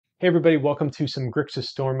Hey everybody, welcome to some Grixis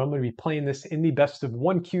Storm. I'm going to be playing this in the best of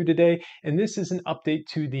 1 queue today, and this is an update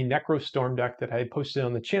to the Necro Storm deck that I had posted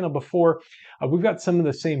on the channel before. We've got some of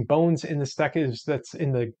the same bones in this deck as that's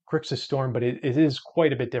in the Grixis Storm, but it is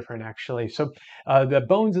quite a bit different actually. So the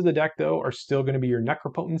bones of the deck though are still going to be your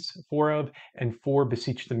Necropotence, 4 of, and 4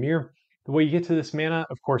 Beseech the Mirror. The way you get to this mana,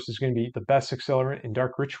 of course, is going to be the best accelerant in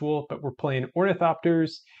Dark Ritual, but we're playing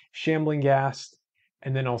Ornithopters, Shambling Ghast,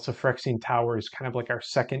 and then also Phyrexian Tower is kind of like our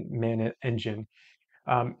second mana engine.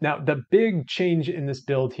 Now, the big change in this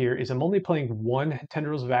build here is I'm only playing 1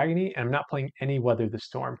 Tendrils of Agony, and I'm not playing any Weather the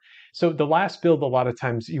Storm. So the last build, a lot of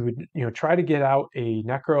times you would try to get out a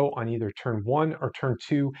Necro on either turn 1 or turn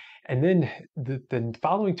 2, and then the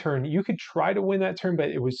following turn, you could try to win that turn, but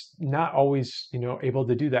it was not always, able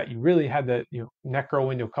to do that. You really had to,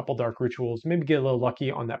 Necro into a couple Dark Rituals, maybe get a little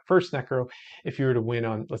lucky on that first Necro if you were to win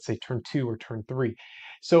on, let's say, turn 2 or turn 3.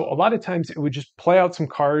 So a lot of times it would just play out some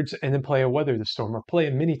cards and then play a Weather the Storm or play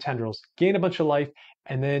a mini Tendrils, gain a bunch of life,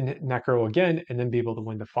 and then Necro again, and then be able to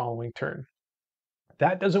win the following turn.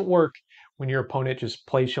 That doesn't work when your opponent just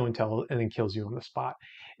plays Show and Tell and then kills you on the spot.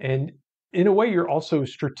 And in a way, you're also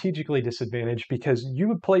strategically disadvantaged because you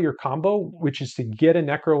would play your combo, which is to get a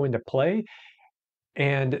Necro into play,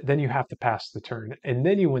 and then you have to pass the turn, and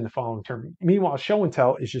then you win the following turn. Meanwhile, Show and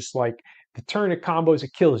Tell is just like the turn it combos,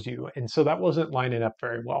 it kills you, and so that wasn't lining up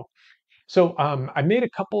very well. So I made a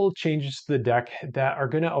couple changes to the deck that are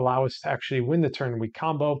going to allow us to actually win the turn we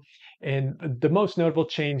combo, and the most notable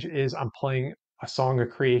change is I'm playing a Song of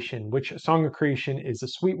Creation, which Song of Creation is a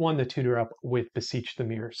sweet one to tutor up with Beseech the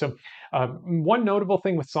Mirror. So one notable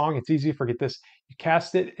thing with Song, it's easy to forget this, you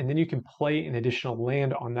cast it and then you can play an additional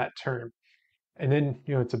land on that turn. And then,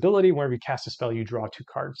 its ability, whenever you cast a spell, you draw 2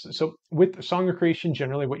 cards. So with Song of Creation,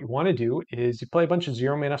 generally what you want to do is you play a bunch of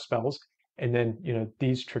 0 mana spells, and then,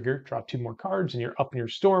 these trigger, draw 2 more cards, and you're up in your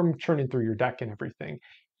storm, churning through your deck and everything.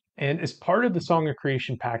 And as part of the Song of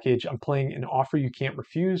Creation package, I'm playing an Offer You Can't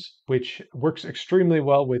Refuse, which works extremely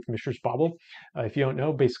well with Mishra's Bauble. If you don't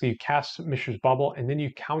know, basically you cast Mishra's Bauble, and then you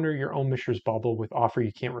counter your own Mishra's Bauble with Offer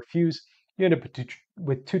You Can't Refuse. You end up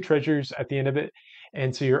with 2 treasures at the end of it,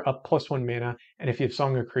 and so you're up +1 mana. And if you have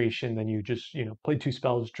Song of Creation, then you just play 2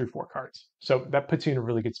 spells, drew 4 cards. So that puts you in a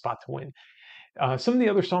really good spot to win. Some of the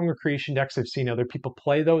other Song of Creation decks I've seen other people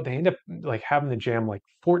play, though, they end up like having to jam like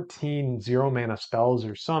 14 0 mana spells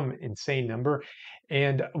or some insane number.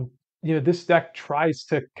 And this deck tries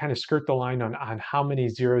to kind of skirt the line on how many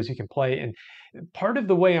zeros you can play. And part of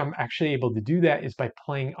the way I'm actually able to do that is by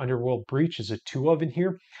playing Underworld Breach as a 2 of in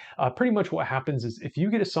here. Pretty much what happens is if you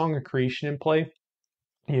get a Song of Creation in play,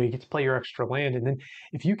 you get to play your extra land, and then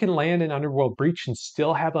if you can land an Underworld Breach and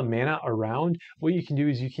still have a mana around, what you can do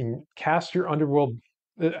is you can cast your Underworld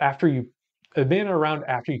after you a mana around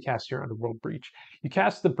after you cast your Underworld Breach. You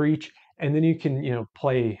cast the Breach, and then you can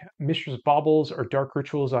play Mishra's Baubles or Dark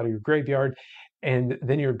Rituals out of your graveyard, and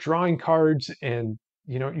then you're drawing cards, and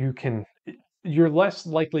you're less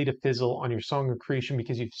likely to fizzle on your Song of Creation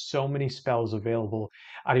because you have so many spells available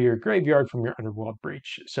out of your graveyard from your Underworld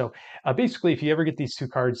Breach. So basically, if you ever get these 2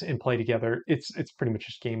 cards in play together, it's pretty much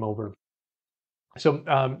just game over. So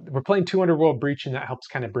we're playing 2 Underworld Breach, and that helps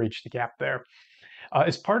kind of bridge the gap there.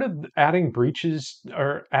 As part of adding breaches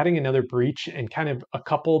or adding another breach and kind of a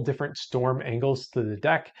couple different storm angles to the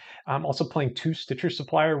deck, I'm also playing 2 Stitcher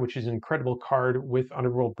Supplier, which is an incredible card with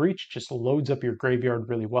Underworld Breach, just loads up your graveyard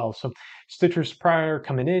really well. So Stitcher Supplier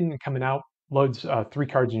coming in and coming out loads 3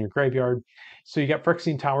 cards in your graveyard. So you got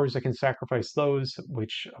Phyrexian Towers that can sacrifice those,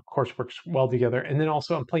 which of course works well together. And then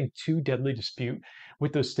also I'm playing 2 Deadly Dispute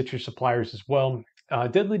with those Stitcher Suppliers as well.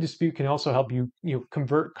 Deadly Dispute can also help you,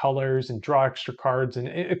 convert colors and draw extra cards, and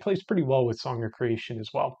it plays pretty well with Song of Creation as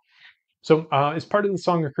well. So as part of the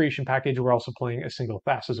Song of Creation package, we're also playing a single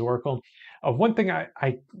Thassa's Oracle. One thing I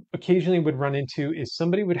occasionally would run into is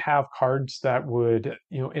somebody would have cards that would,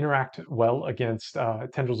 interact well against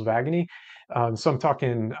Tendrils of Agony. So I'm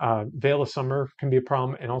talking Veil of Summer can be a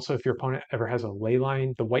problem, and also if your opponent ever has a ley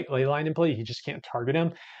line, the white ley line in play, you just can't target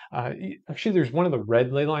him. Actually, there's one of the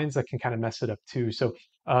red ley lines that can kind of mess it up too. So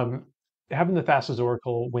having the Thassa's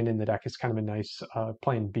Oracle win in the deck is kind of a nice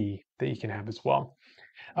plan B that you can have as well.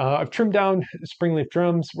 I've trimmed down Springleaf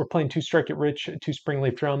Drums. We're playing 2 Strike It Rich, 2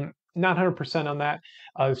 Springleaf Drum. Not 100% on that.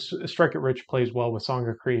 Strike It Rich plays well with Song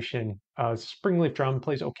of Creation. Springleaf Drum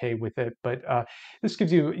plays okay with it, but this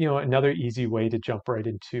gives you, another easy way to jump right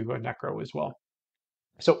into a Necro as well.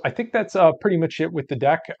 So I think that's pretty much it with the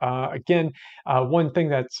deck. Again, one thing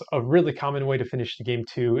that's a really common way to finish the game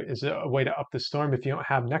too is a way to up the storm if you don't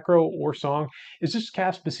have Necro or Song, is just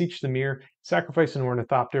cast Beseech the Mirror, sacrifice an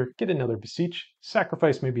Ornithopter, get another Beseech,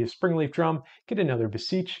 sacrifice maybe a Springleaf Drum, get another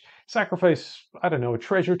Beseech, sacrifice, I don't know, a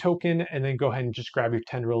treasure token, and then go ahead and just grab your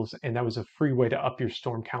Tendrils, and that was a free way to up your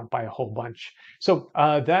storm count by a whole bunch. So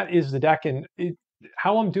that is the deck, and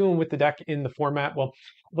how I'm doing with the deck in the format, well,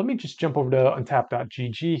 let me just jump over to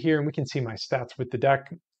untap.gg here and we can see my stats with the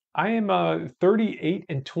deck. I am 38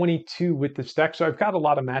 and 22 with this deck, so I've got a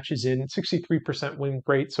lot of matches in, 63% win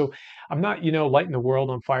rate. So I'm not, lighting the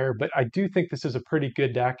world on fire, but I do think this is a pretty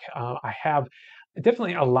good deck. I have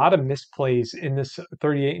definitely a lot of misplays in this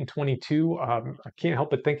 38 and 22. I can't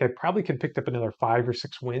help but think I probably could have picked up another 5 or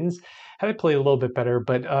 6 wins had I played a little bit better.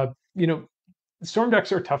 But storm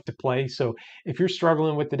decks are tough to play, so if you're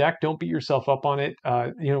struggling with the deck, don't beat yourself up on it.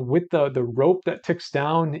 With the rope that ticks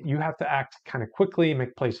down, you have to act kind of quickly,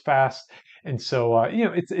 make plays fast, and so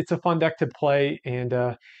it's a fun deck to play and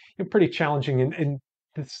pretty challenging. And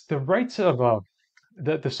it's the rights of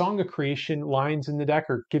the Song of Creation lines in the deck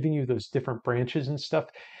are giving you those different branches and stuff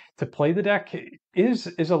to play the deck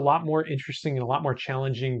is a lot more interesting and a lot more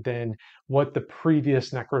challenging than what the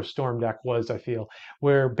previous Necrostorm deck was, I feel,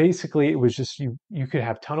 where basically it was just you could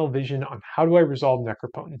have tunnel vision on how do I resolve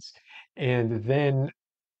Necropotence, and then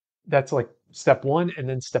that's like step one, and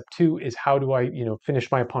then step two is how do I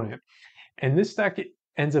finish my opponent. And this deck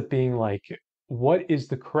ends up being like, what is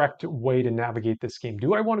the correct way to navigate this game?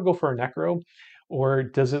 Do I want to go for a Necro? Or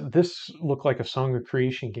does this look like a Song of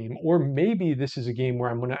Creation game? Or maybe this is a game where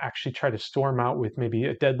I'm going to actually try to storm out with maybe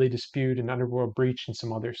a Deadly Dispute, an Underworld Breach, and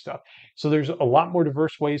some other stuff. So there's a lot more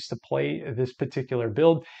diverse ways to play this particular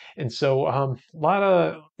build, and so a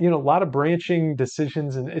lot of branching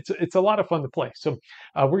decisions, and it's a lot of fun to play. So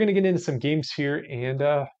we're going to get into some games here,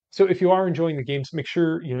 and so if you are enjoying the games, make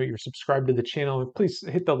sure you're subscribed to the channel, and please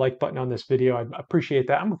hit the like button on this video. I appreciate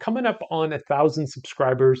that. I'm coming up on 1,000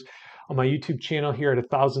 subscribers on my YouTube channel here. At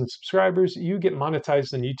 1,000 subscribers, you get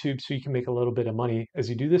monetized on YouTube, so you can make a little bit of money as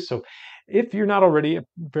you do this. So if you're not already, I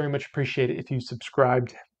very much appreciate it if you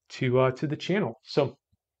subscribed to the channel. So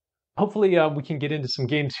hopefully we can get into some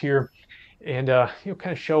games here and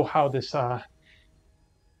kind of show how this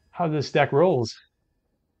deck rolls.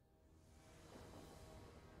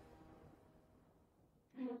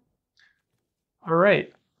 All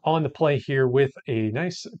right, on the play here with a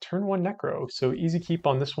nice turn 1 Necro. So easy keep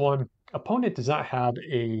on this one. Opponent does not have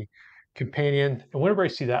a companion, and whenever I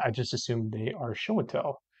see that, I just assume they are show and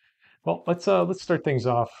tell. Well, let's start things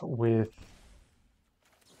off with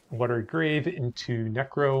Watery Grave into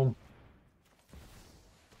Necro.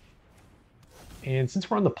 And since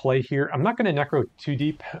we're on the play here, I'm not going to Necro too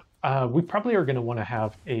deep. We probably are going to want to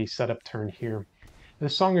have a setup turn here. The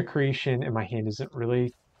Song of Creation in my hand isn't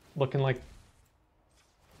really looking like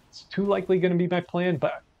it's too likely going to be my plan,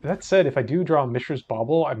 but that said, if I do draw Mishra's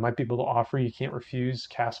Bauble, I might be able to offer You Can't Refuse,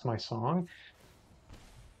 cast my Song.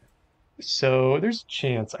 So there's a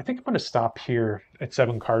chance. I think I'm going to stop here at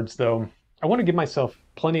 7 cards, though. I want to give myself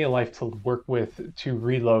plenty of life to work with to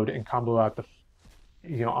reload and combo out the,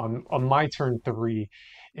 on my turn 3,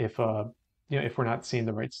 if if we're not seeing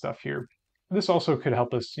the right stuff here. This also could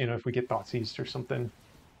help us, if we get Thoughtseize or something.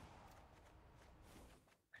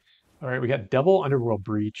 All right, we got double Underworld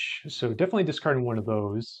Breach, so definitely discarding one of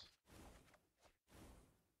those.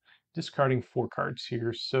 Discarding 4 cards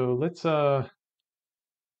here, so let's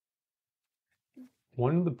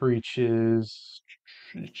one of the breaches,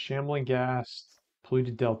 Shambling Ghast,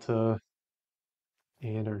 Polluted Delta,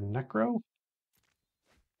 and our Necro.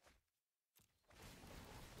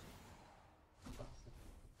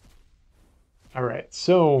 All right,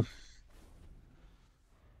 so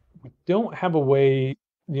we don't have a way,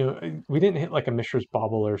 we didn't hit like a Mishra's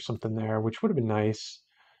Bauble or something there, which would have been nice.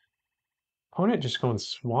 Opponent just going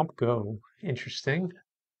Swamp Go. Interesting.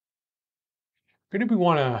 Maybe we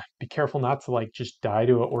want to be careful not to like just die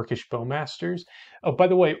to a Orcish Bowmasters. Oh, by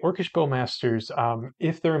the way, Orcish Bowmasters,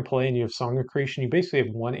 if they're in play and you have Song of Creation, you basically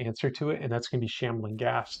have one answer to it, and that's going to be Shambling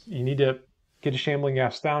Ghast. You need to get a Shambling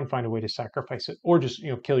Ghast down, find a way to sacrifice it, or just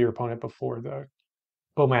kill your opponent before the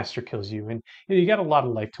Bowmaster kills you. And you got a lot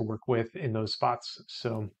of life to work with in those spots.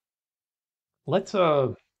 So let's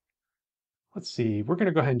see. We're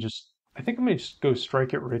gonna go ahead and I think I'm gonna just go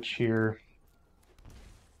Strike It Rich here.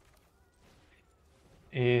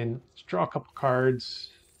 And let's draw a couple cards.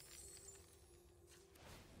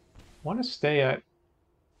 Want to stay at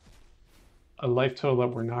a life total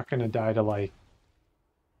that we're not gonna die to like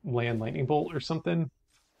land Lightning Bolt or something.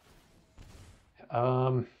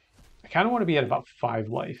 I kind of want to be at about 5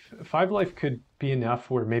 life. 5 life could be enough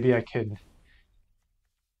where maybe I could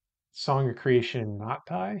Song of Creation and not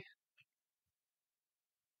die.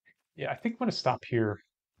 Yeah, I think I'm going to stop here.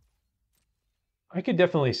 I could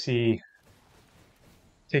definitely see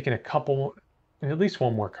taking a couple, at least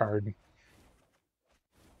one more card.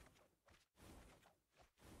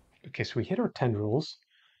 Okay, so we hit our Tendrils.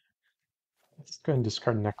 Let's go ahead and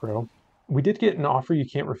discard Necro. We did get an offer you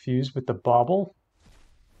can't refuse with the Bauble.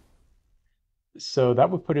 So that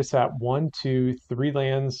would put us at 1, 2, 3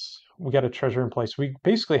 lands. We got a treasure in place. We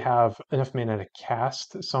basically have enough mana to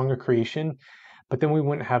cast Song of Creation, but then we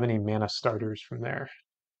wouldn't have any mana starters from there.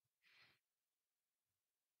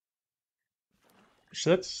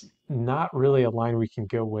 So that's not really a line we can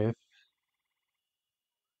go with.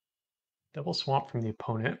 Double Swamp from the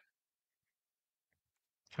opponent.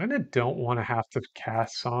 Kind of don't want to have to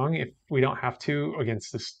cast Song if we don't have to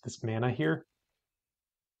against this mana here.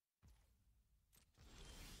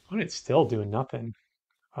 Opponent's still doing nothing.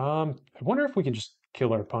 I wonder if we can just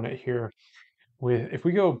kill our opponent here. If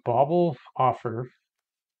we go Bauble Offer,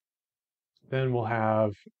 then we'll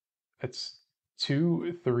have it's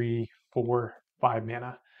 2, 3, 4, 5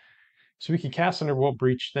 mana. So we can cast Underworld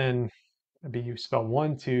Breach then. That'd be spell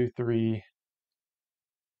 1, 2, 3.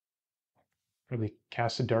 Really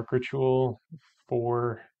cast a Dark Ritual,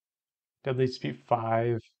 4. Deadly Dispute, 5.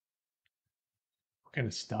 We're kind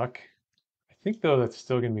of stuck. I think though that's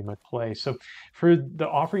still going to be my play. So for the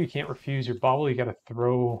offer you can't refuse, your Bauble you got to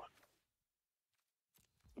throw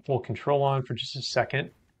full control on for just a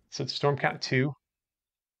second. So it's Stormcap 2.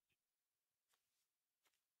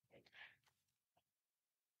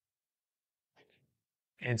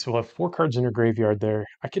 And so we'll have 4 cards in our graveyard there.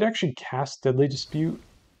 I could actually cast Deadly Dispute,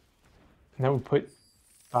 and that would put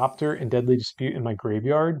Ornithopter and Deadly Dispute in my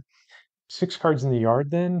graveyard. 6 cards in the yard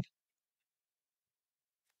then.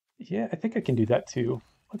 Yeah, I think I can do that too.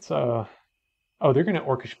 Let's oh, they're gonna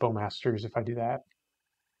Orcish Bowmasters if I do that.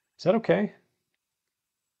 Is that okay?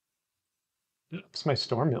 It's my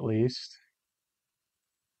storm at least.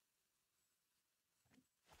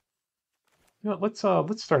 You know, let's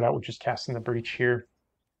start out with just casting the breach here.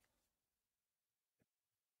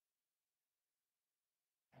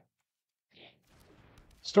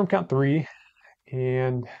 Storm count 3,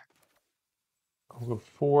 and I'll go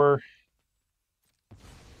 4.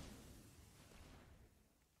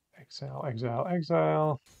 Exile, exile,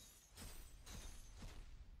 exile.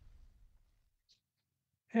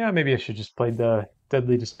 Yeah, maybe I should just play the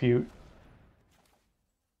Deadly Dispute.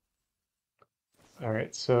 All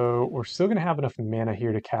right, so we're still going to have enough mana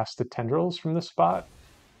here to cast the Tendrils from this spot.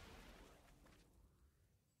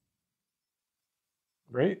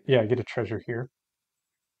 Right? Yeah, I get a treasure here.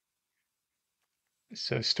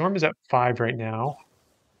 So Storm is at 5 right now.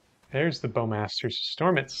 There's the Bowmasters.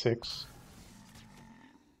 Storm at 6.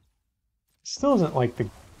 Still isn't like the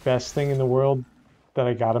best thing in the world that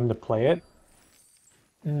I got him to play it.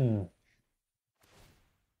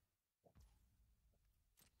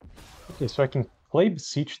 Okay, so I can play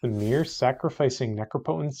Beseech the Mirror, sacrificing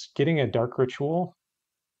Necropotence, getting a Dark Ritual,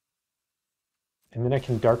 and then I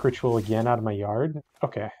can Dark Ritual again out of my yard.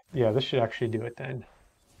 Okay, yeah, this should actually do it then.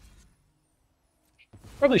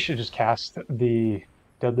 Probably should just cast the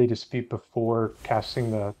Deadly Dispute before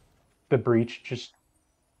casting the Breach. Just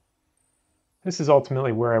this is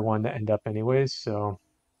ultimately where I wanted to end up anyways, so.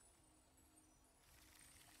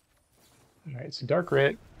 All right, so Dark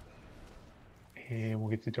Writ, and we'll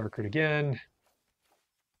get to Dark Writ again.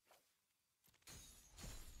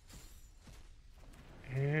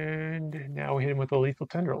 And now we hit him with the Lethal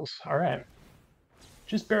Tendrils. All right,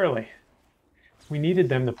 just barely. We needed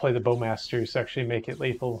them to play the Bowmasters to actually make it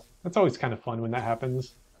lethal. That's always kind of fun when that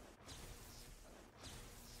happens.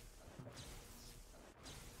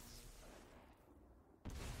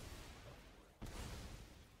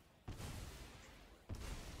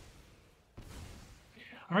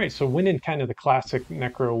 All right, so winning kind of the classic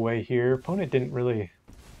Necro way here. Opponent didn't really,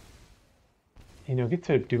 get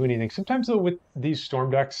to do anything. Sometimes though with these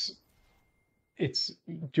Storm decks,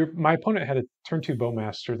 my opponent had a turn 2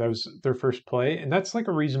 Bowmaster. That was their first play, and that's like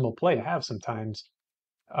a reasonable play to have sometimes.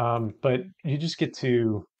 But you just get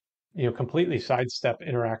to, completely sidestep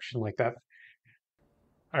interaction like that.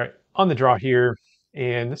 All right, on the draw here,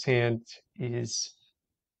 and this hand is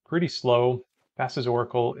pretty slow. Thassa's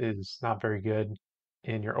Oracle is not very good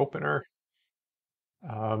in your opener.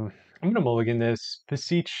 I'm going to mulligan this.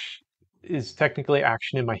 Beseech is technically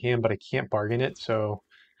action in my hand, but I can't bargain it, so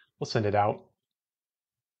we'll send it out.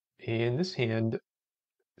 And this hand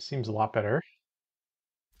seems a lot better.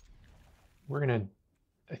 We're going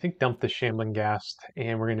to I think dump the Shambling Ghast,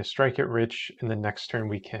 and we're going to strike it rich, and the next turn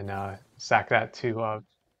we can sack that to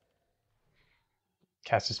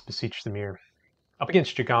cast this Beseech the Mirror. Up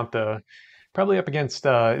against Giganta, probably up against,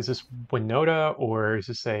 is this Winota, or is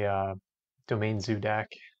this a Domain Zoo deck?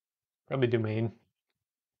 Probably Domain.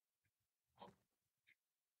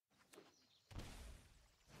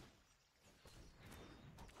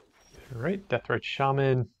 All right, Deathrite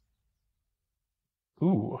Shaman.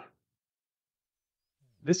 Ooh.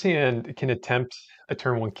 This hand can attempt a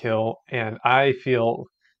turn one kill, and I feel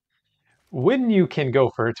when you can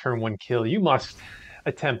go for a turn one kill, you must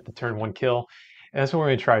attempt the turn one kill. And that's what we're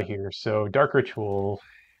going to try here. So Dark Ritual.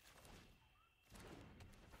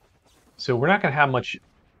 So we're not going to have much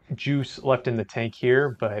juice left in the tank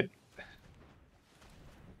here, but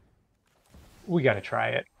we got to try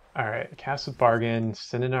it. All right, cast a bargain,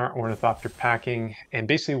 send in our Ornithopter packing, and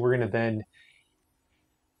basically we're going to then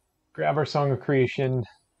grab our Song of Creation.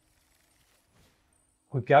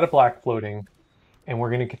 We've got a black floating, and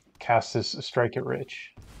we're going to cast this Strike It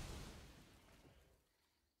Rich.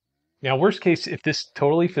 Now, worst case, if this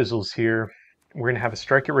totally fizzles here, we're going to have a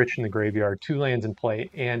Strike It Rich in the graveyard, 2 lands in play,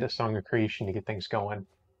 and a Song of Creation to get things going.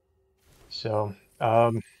 So,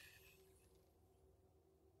 why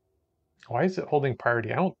is it holding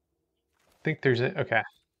priority? I don't think there's a... Okay.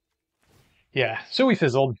 Yeah, so we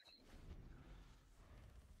fizzled.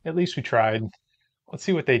 At least we tried. Let's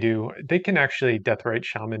see what they do. They can actually Deathrite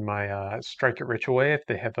Shaman my Strike It Rich away if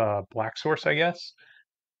they have a Black Source, I guess.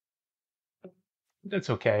 That's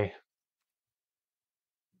okay.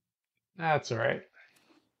 That's all right.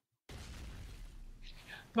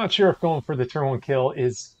 Not sure if going for the turn one kill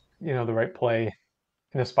is, the right play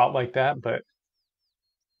in a spot like that, but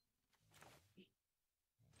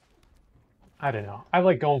I don't know. I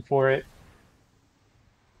like going for it.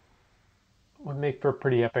 Would make for a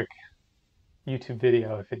pretty epic YouTube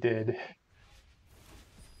video if it did.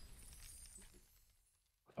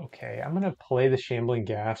 Okay, I'm gonna play the Shambling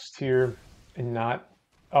Ghast here and not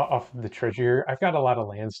off of the treasure. I've got a lot of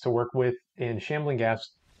lands to work with, and Shambling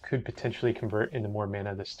Ghast could potentially convert into more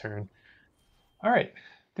mana this turn. All right,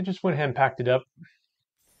 they just went ahead and packed it up.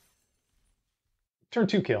 Turn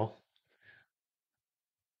 2 kill.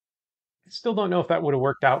 Still don't know if that would have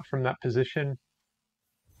worked out from that position.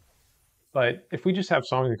 But if we just have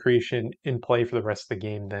Song of Creation in play for the rest of the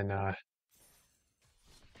game, then you're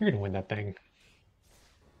going to win that thing.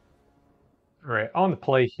 All right, on the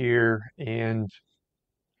play here, and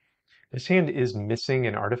this hand is missing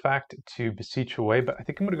an artifact to beseech away, but I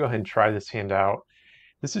think I'm going to go ahead and try this hand out.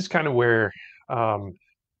 This is kind of where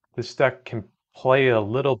this deck can play a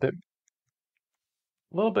little bit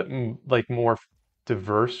like more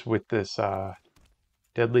diverse with this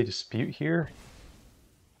Deadly Dispute here.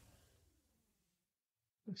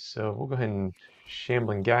 So we'll go ahead and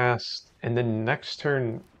Shambling Ghast, and then next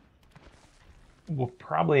turn we'll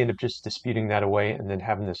probably end up just disputing that away and then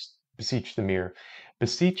having this Beseech the Mirror.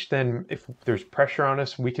 Beseech, then, if there's pressure on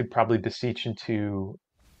us, we could probably Beseech into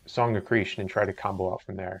Song of Creation and try to combo out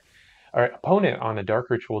from there. All right, opponent on a Dark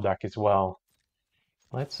Ritual deck as well.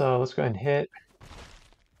 Let's go ahead and hit.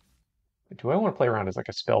 Do I want to play around as like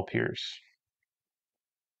a Spell Pierce?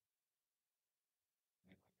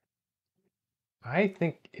 I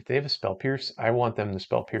think if they have a Spell Pierce, I want them to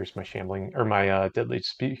Spell Pierce my Shambling or my Deadly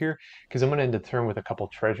Dispute here, because I'm going to end the turn with a couple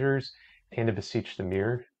treasures and a Beseech the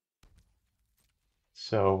Mirror.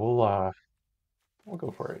 So we'll go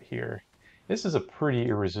for it here. This is a pretty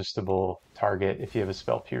irresistible target if you have a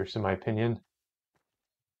Spell Pierce, in my opinion.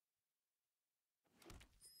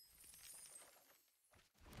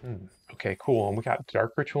 Okay, cool. And we got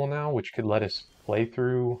Dark Ritual now, which could let us play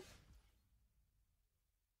through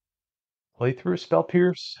a Spell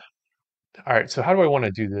Pierce. All right, so how do I want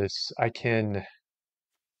to do this? I can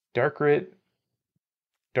Dark Rit,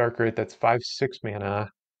 that's 5/6 mana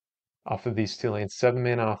off of these 2 lands, 7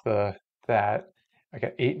 mana off of that. I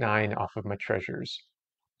got 8/9 off of my treasures.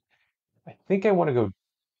 I think I want to go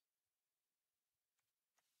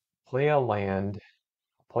play a land,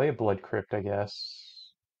 play a Blood Crypt, I guess.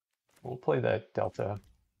 We'll play that Delta. I'm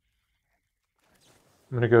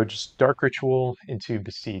going to go just Dark Ritual into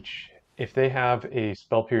Beseech. If they have a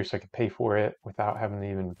Spell Pierce, I could pay for it without having to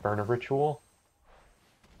even burn a Ritual.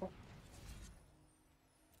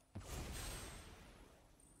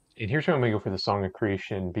 And here's where I'm going to go for the Song of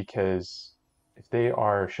Creation, because if they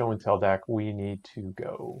are Show and Tell deck, we need to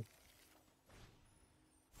go.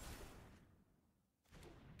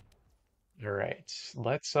 All right,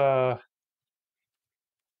 let's let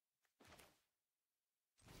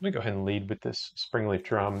me go ahead and lead with this Springleaf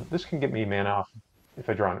Drum. This can get me mana off if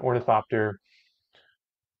I draw an Ornithopter.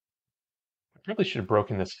 Probably should have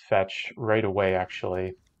broken this fetch right away,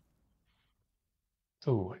 actually.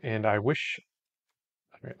 Ooh, and I wish...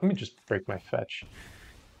 All right, let me just break my fetch.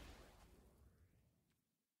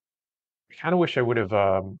 I kind of wish I would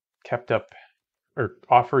have kept up or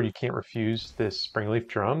offered You Can't Refuse this Springleaf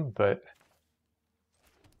Drum, but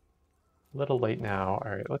a little late now.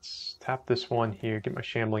 All right, let's tap this one here, get my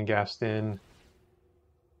Shambling Ghast in.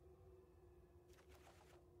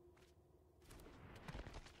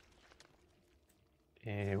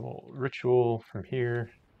 And we'll ritual from here.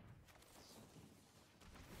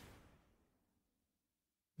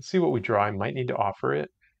 Let's see what we draw. I might need to offer it.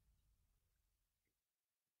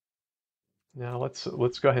 Now let's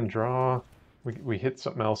go ahead and draw. We hit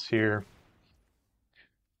something else here.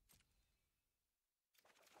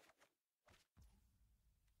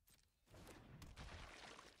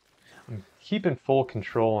 I'm keeping full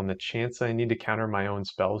control on the chance I need to counter my own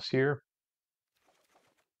spells here.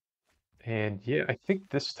 And yeah, I think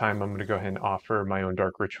this time I'm going to go ahead and offer my own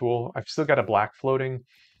Dark Ritual. I've still got a black floating,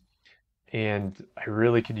 and I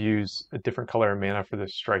really could use a different color of mana for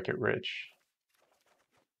this Strike It Rich.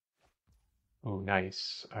 Oh,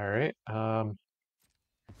 nice. All right. So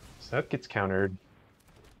that gets countered.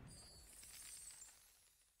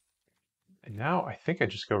 And now I think I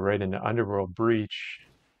just go right into Underworld Breach.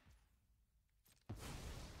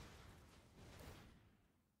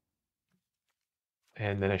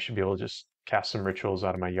 And then I should be able to just cast some rituals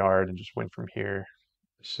out of my yard and just win from here.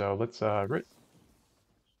 So let's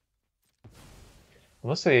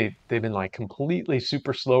unless they've been like completely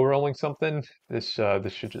super slow rolling something, this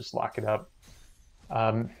should just lock it up.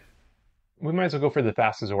 We might as well go for the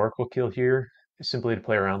Thassa's Oracle kill here, simply to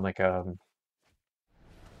play around like I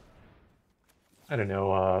don't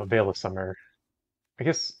know, Veil of Summer. I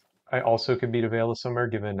guess I also could beat a Veil of Summer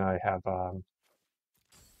given I have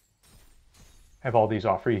all these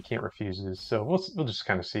offer You Can't Refuses. So we'll just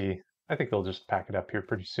kind of see. I think they'll just pack it up here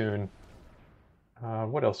pretty soon.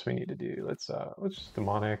 What else we need to do? Let's just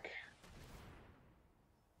demonic.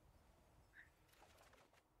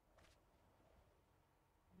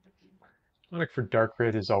 Demonic for Dark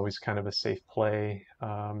Rid is always kind of a safe play.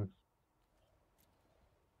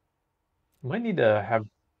 Might need to have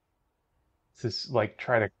this like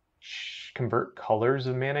try to convert colors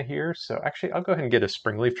of mana here. So actually, I'll go ahead and get a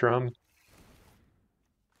Springleaf Drum.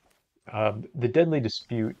 The Deadly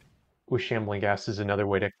Dispute with Shambling Ghast is another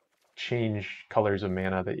way to change colors of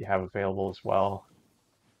mana that you have available as well.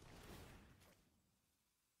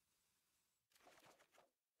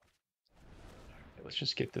 Let's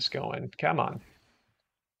just get this going. Come on.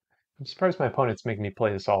 I'm surprised my opponent's making me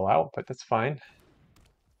play this all out, but that's fine.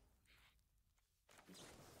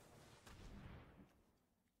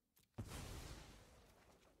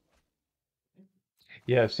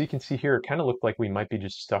 Yeah, so you can see here, it kind of looked like we might be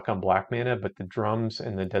just stuck on black mana, but the drums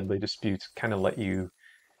and the Deadly Disputes kind of let you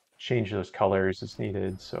change those colors as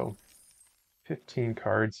needed. So 15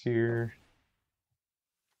 cards here.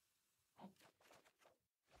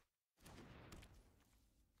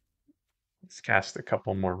 Let's cast a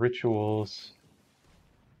couple more rituals.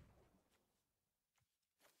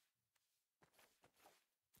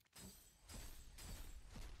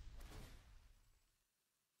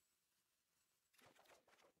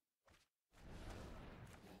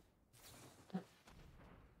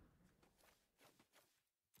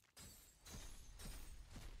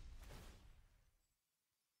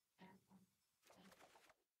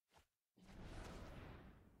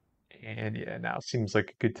 And yeah, now seems like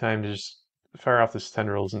a good time to just fire off this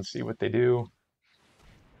Tendrils and see what they do.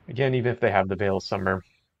 Again, even if they have the Veil of Summer,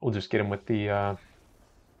 we'll just get them with the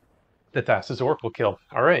Thassa's Oracle kill.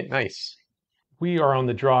 All right, nice. We are on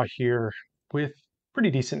the draw here with pretty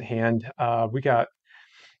decent hand. We got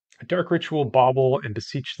a Dark Ritual, Bauble, and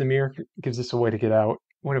Beseech the Mirror. Gives us a way to get out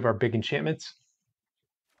one of our big enchantments.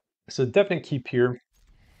 So definite keep here.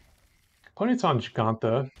 Opponents on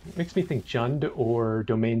Giganta makes me think Jund or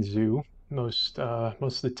Domain Zoo most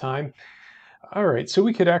of the time. All right, so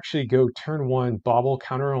we could actually go turn one Bauble,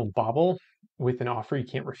 counter on Bauble with an offer You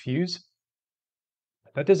Can't Refuse.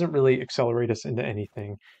 That doesn't really accelerate us into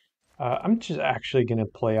anything. I'm just actually going to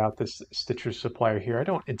play out this Stitcher Supplier here. I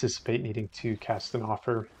don't anticipate needing to cast an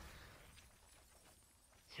offer.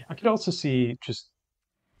 I could also see just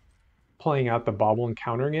playing out the Bauble and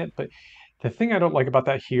countering it, but the thing I don't like about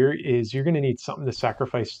that here is you're going to need something to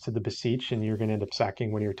sacrifice to the Beseech, and you're going to end up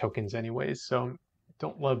sacking one of your tokens anyways, so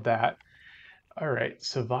don't love that. All right,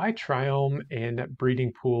 so Vi Triome and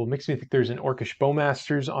Breeding Pool makes me think there's an Orcish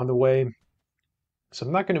Bowmasters on the way, so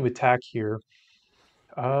I'm not going to attack here.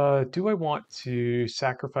 Do I want to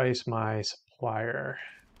sacrifice my Supplier?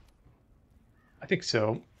 I think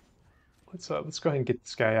so. let's go ahead and get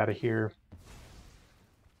this guy out of here.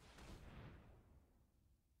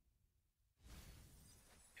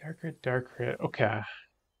 Dark Rit. Okay.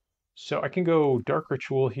 So I can go Dark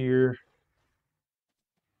Ritual here.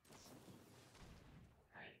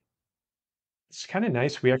 It's kind of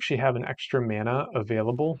nice. We actually have an extra mana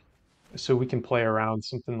available, so we can play around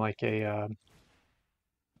something like a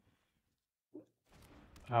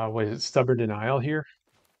what is it, Stubborn Denial here.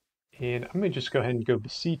 And I'm gonna just go ahead and go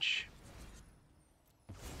Beseech.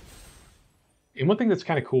 And one thing that's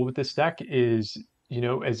kind of cool with this deck is,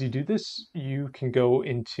 as you do this, you can go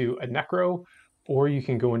into a Necro, or you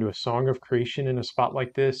can go into a Song of Creation in a spot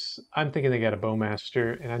like this. I'm thinking they got a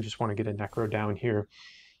Bowmaster, and I just want to get a Necro down here.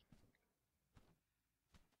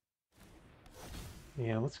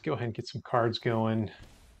 Yeah, let's go ahead and get some cards going.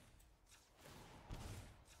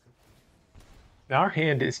 Now, our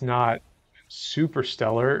hand is not super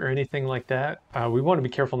stellar or anything like that. We want to be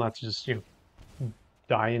careful not to just,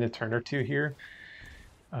 die in a turn or two here.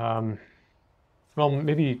 Well,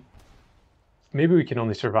 maybe we can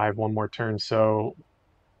only survive one more turn. So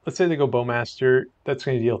let's say they go Bowmaster. That's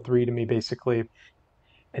going to deal 3 to me, basically.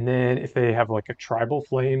 And then if they have like a Tribal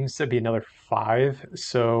Flames, that'd be another 5.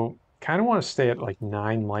 So kind of want to stay at like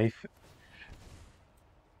 9 life.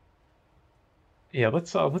 Yeah,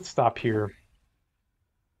 let's stop here.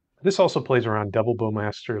 This also plays around double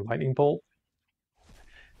Bowmaster Lightning Bolt.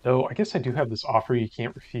 Though I guess I do have this offer you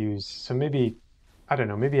can't refuse. So maybe, I don't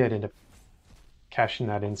know, maybe I'd end up cashing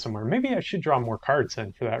that in somewhere. Maybe I should draw more cards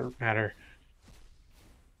then for that matter.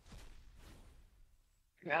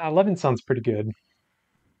 11 sounds pretty good.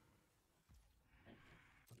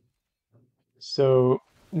 So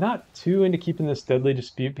not too into keeping this Deadly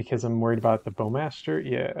Dispute because I'm worried about the Bowmaster.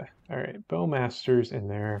 Yeah, all right, Bowmaster's in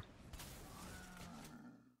there.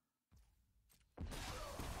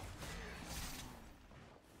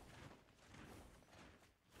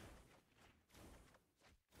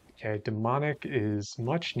 Okay, Demonic is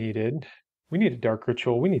much needed. We need a Dark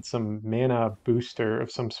Ritual. We need some mana booster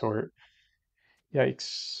of some sort.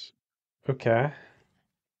 Yikes. Okay.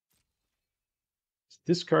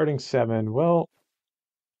 Discarding 7. Well,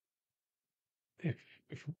 if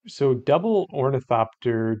so, double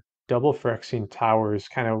Ornithopter, double Phyrexian Tower is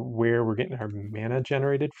kind of where we're getting our mana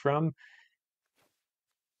generated from.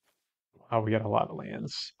 Oh, we got a lot of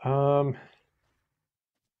lands.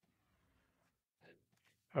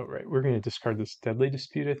 Oh, right. We're going to discard this Deadly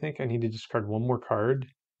Dispute, I think. I need to discard one more card.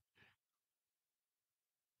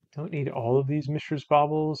 Don't need all of these Mishra's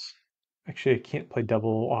Baubles. Actually, I can't play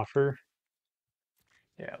double offer.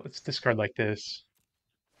 Yeah, let's discard like this.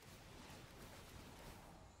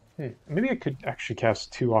 Maybe I could actually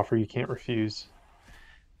cast 2 offer you can't refuse.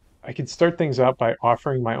 I could start things out by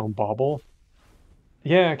offering my own Bauble.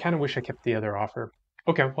 Yeah, I kind of wish I kept the other offer.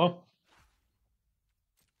 Okay, well.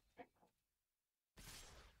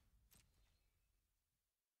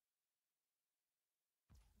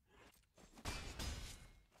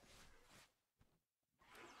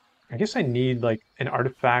 I guess I need like an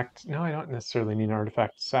artifact. No, I don't necessarily need an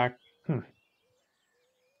artifact sack.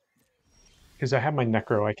 Because I have my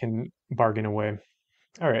Necro, I can bargain away.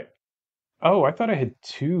 All right. Oh, I thought I had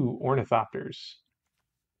 2 Ornithopters.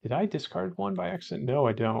 Did I discard one by accident? No,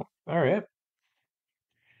 I don't. All right.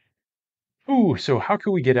 Ooh, so how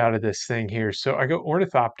can we get out of this thing here? So I go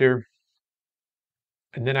Ornithopter,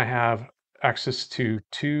 and then I have access to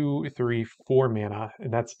 2, 3, 4 mana,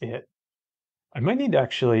 and that's it. I might need to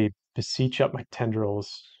actually beseech up my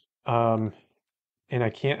tendrils. Um, and I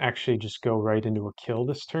can't actually just go right into a kill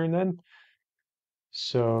this turn then.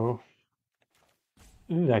 So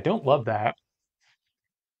I don't love that.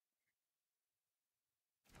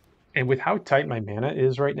 And with how tight my mana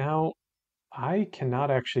is right now, I cannot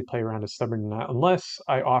actually play around a Stubborn Denial unless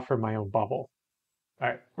I offer my own Bauble. All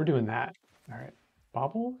right, we're doing that. All right,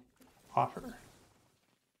 Bauble, offer.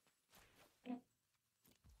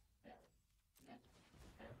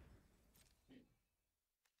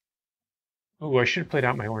 Oh, I should have played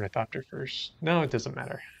out my Ornithopter first. No, it doesn't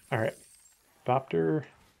matter. All right, Thopter.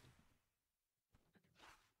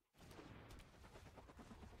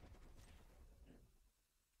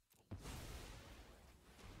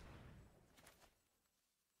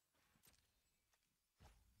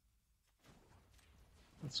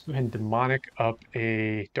 Let's go ahead and Demonic up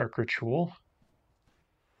a Dark Ritual.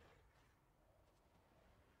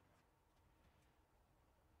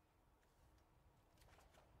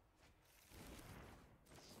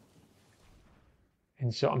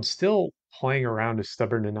 And so I'm still playing around a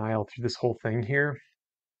Stubborn Denial through this whole thing here.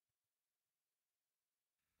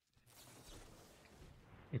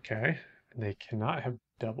 Okay, and they cannot have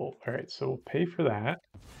double. All right, so we'll pay for that.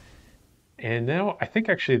 And now I think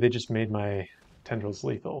actually they just made my Tendrils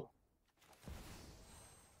lethal.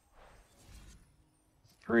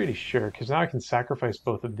 Pretty sure, because now I can sacrifice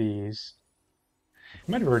both of these. It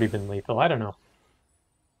might have already been lethal, I don't know.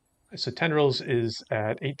 So Tendrils is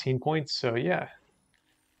at 18 points, so yeah.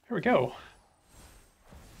 Here we go.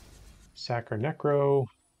 Sacra Necro.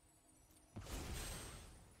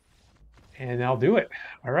 And I'll do it.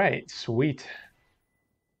 All right, sweet.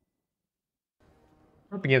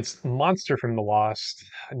 We're up against Monster from the Lost,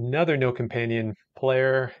 another no companion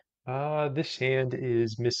player. This hand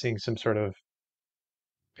is missing some sort of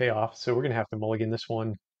payoff, so we're gonna have to mulligan this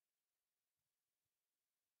one.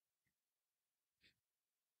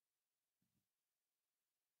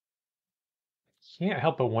 Can't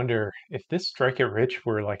help but wonder if this Strike It Rich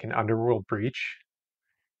were like an Underworld Breach,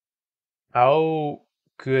 how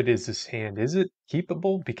good is this hand? Is it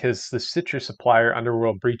keepable? Because the Citrus Supplier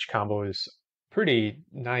Underworld Breach combo is pretty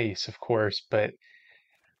nice, of course, but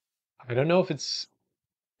I don't know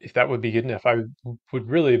if that would be good enough. Would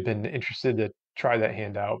really have been interested to try that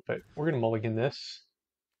hand out, but we're gonna mulligan this.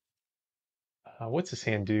 What's this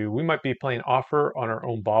hand do? We might be playing Offer on our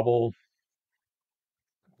own Bauble.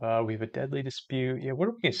 We have a Deadly Dispute. Yeah, what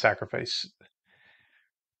are we gonna sacrifice?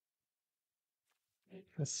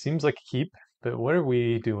 This seems like a keep, but what are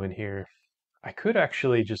we doing here? I could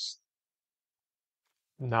actually just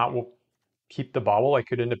not keep the Bauble. I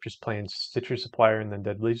could end up just playing Citrus Supplier and then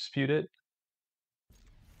Deadly Dispute it.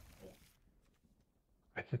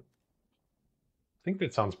 I think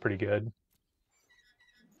that sounds pretty good.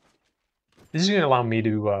 This is going to allow me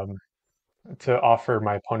to offer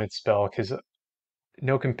my opponent's spell because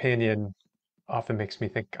no companion often makes me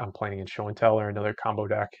think I'm playing in Show and Tell or another combo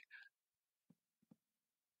deck.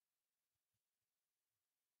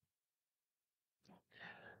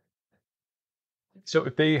 So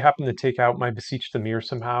if they happen to take out my Beseech the Mirror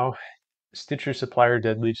somehow, Stitcher Supplier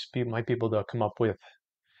Deadly Dispute might be able to come up with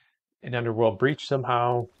an Underworld Breach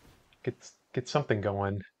somehow, get something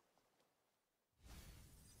going.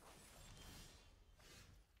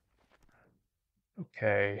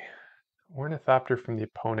 Okay, Ornithopter from the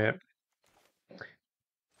opponent. I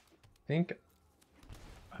think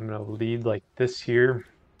I'm gonna lead like this here.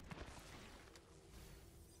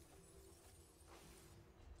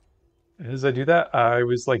 As I do that, I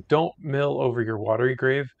was like, don't mill over your Watery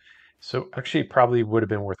Grave. So actually probably would have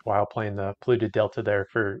been worthwhile playing the Polluted Delta there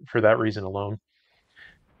for that reason alone,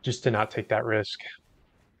 just to not take that risk.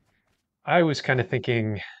 I was kind of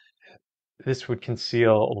thinking this would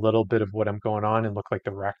conceal a little bit of what I'm going on and look like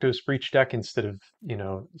the Rakdos Breach deck instead of,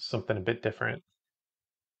 something a bit different.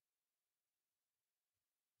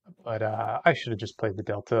 But I should have just played the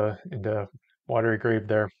Delta into Watery Grave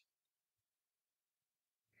there.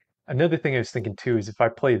 Another thing I was thinking too is if I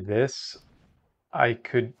play this, I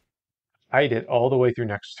could hide it all the way through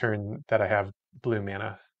next turn that I have blue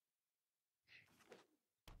mana.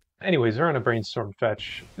 Anyways, they're on a brainstorm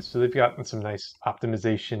fetch, so they've gotten some nice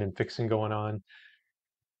optimization and fixing going on.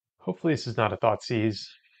 Hopefully this is not a Thoughtseize.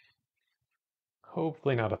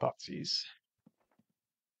 Hopefully not a Thoughtseize.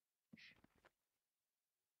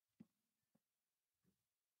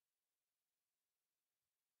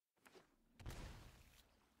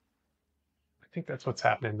 I think that's what's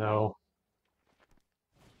happening though.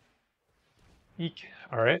 Eek.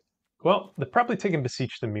 All right. Well, they're probably taking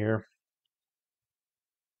Beseech the Mirror.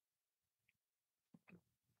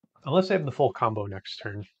 Unless they have the full combo next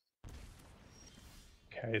turn.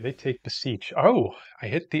 Okay, they take Beseech. Oh, I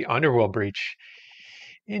hit the Underworld Breach.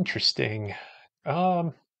 Interesting.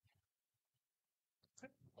 Um,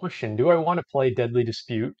 Question, do I want to play Deadly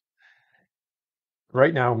Dispute?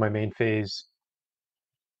 Right now, my main phase,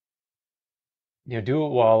 do it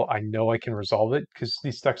while I know I can resolve it, because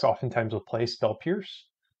these decks oftentimes will play Spell Pierce.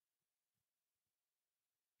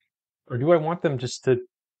 Or do I want them just to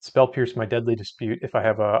Spell Pierce my Deadly Dispute if I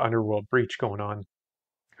have a Underworld Breach going on?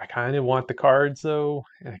 I kind of want the cards, though,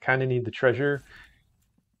 and I kind of need the treasure.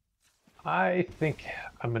 I think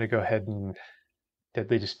I'm going to go ahead and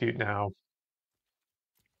Deadly Dispute now.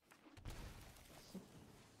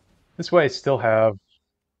 This way I still have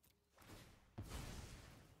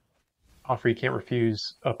Offer You Can't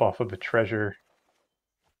Refuse up off of a treasure.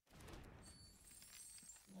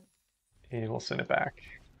 And we'll send it back.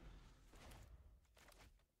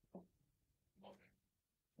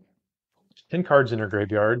 There's 10 cards in her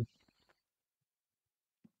graveyard.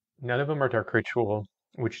 None of them are Dark Ritual,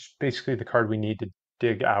 which is basically the card we need to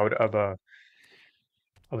dig out of a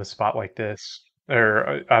spot like this,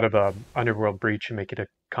 or out of a Underworld Breach and make it a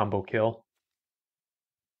combo kill.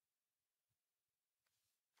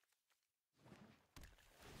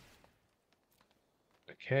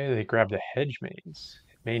 Okay, they grabbed a hedge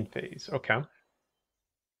main phase. Okay.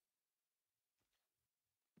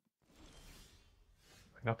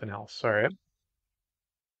 Nothing else. All right.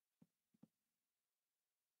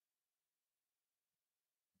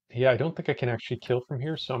 Yeah, I don't think I can actually kill from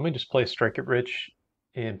here, so I'm gonna just play Strike It Rich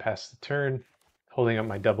and pass the turn, holding up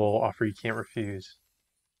my double offer you can't refuse.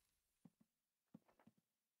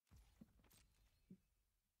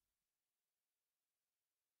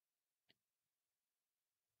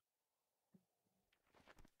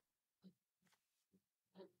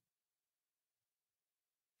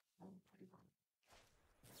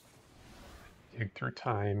 Dig through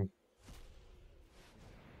time.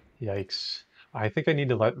 Yikes. I think I need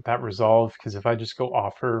to let that resolve because if I just go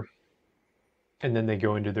offer and then they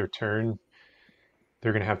go into their turn,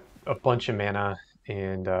 they're gonna have a bunch of mana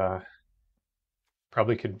and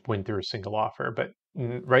probably could win through a single offer. But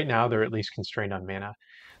right now they're at least constrained on mana.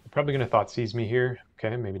 They're probably gonna Thoughtseize me here.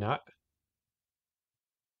 Okay, maybe not.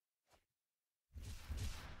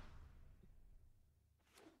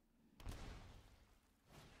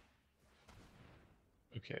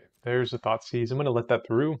 Okay, there's a Thoughtseize. I'm gonna let that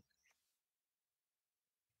through.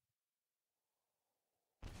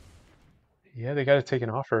 Yeah, they gotta take an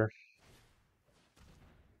offer.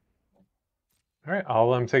 All right,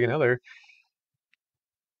 I'll take another.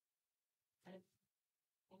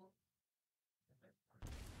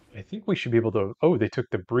 I think we should be able to. Oh, they took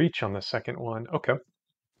the breach on the second one. Okay.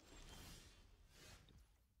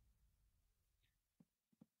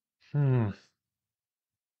 Hmm.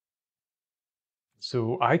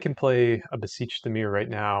 So I can play a Beseech the Mirror right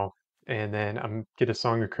now, and then I'm get a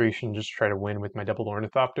Song of Creation, just try to win with my double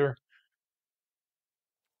Ornithopter.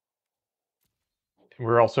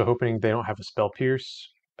 We're also hoping they don't have a Spell Pierce.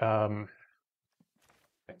 I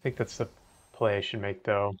think that's the play I should make,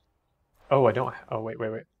 though. Oh, I don't. Oh, wait.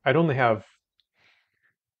 I'd only have.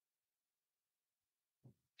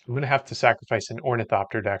 I'm gonna have to sacrifice an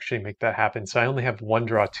Ornithopter to actually make that happen. So I only have one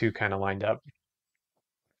draw two kind of lined up.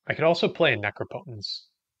 I could also play a Necropotence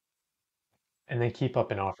and then keep up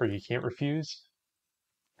an offer you can't refuse.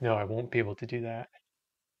 No, I won't be able to do that.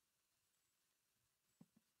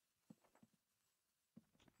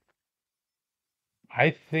 I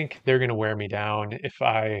think they're gonna wear me down if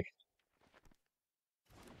I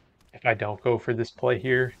don't go for this play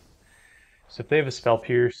here. So if they have a Spell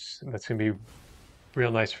Pierce, that's gonna be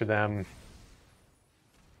real nice for them.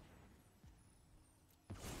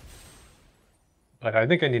 But I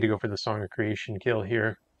think I need to go for the Song of Creation kill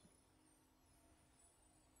here.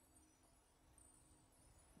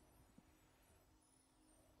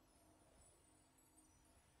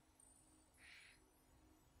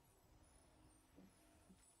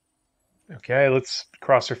 Okay, let's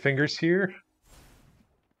cross our fingers here.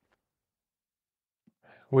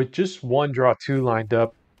 With just one draw two lined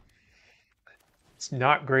up, it's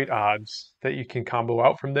not great odds that you can combo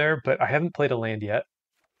out from there, but I haven't played a land yet.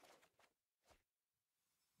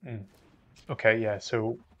 Mm. Okay, yeah,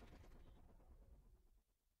 so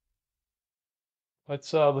let's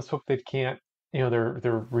hope they can't,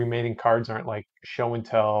 their remaining cards aren't like show and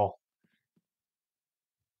tell,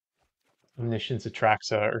 Omniscience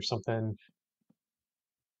Atraxa or something.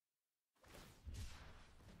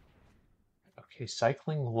 Okay,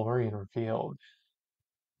 Cycling Lorien revealed.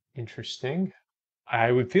 Interesting.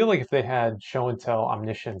 I would feel like if they had show and tell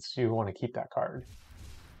Omniscience, you want to keep that card.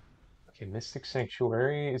 Okay, Mystic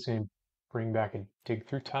Sanctuary is going to bring back a dig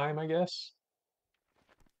through time, I guess.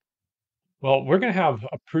 Well, we're going to have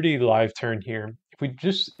a pretty live turn here.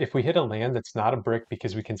 If we hit a land that's not a brick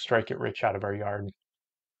because we can strike it rich out of our yard.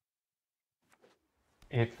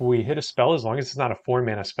 If we hit a spell, as long as it's not a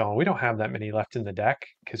 4-mana spell, we don't have that many left in the deck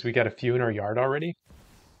because we got a few in our yard already.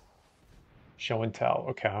 Show and tell,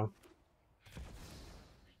 okay.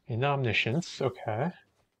 In Omniscience, okay.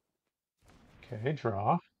 Okay,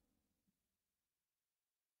 draw.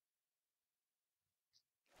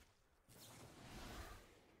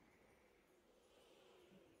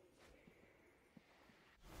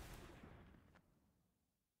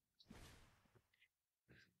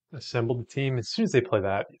 Assemble the team. As soon as they play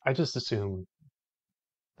that, I just assume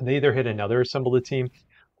they either hit another assemble the team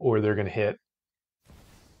or they're gonna hit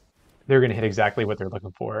exactly what they're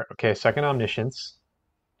looking for. Okay, second Omniscience,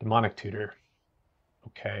 Demonic Tutor.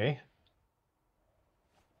 Okay.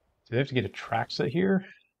 Do they have to get a Traxa here?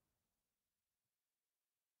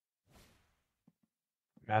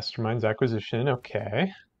 Mastermind's Acquisition,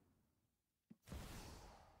 okay.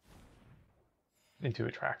 Into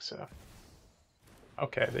a Traxa.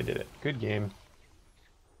 Okay, they did it. Good game.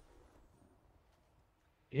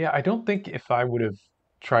 Yeah, I don't think if I would have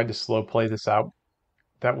tried to slow play this out,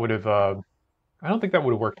 that would have I don't think that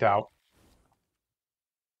would have worked out.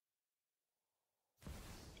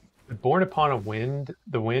 Born Upon a Wind,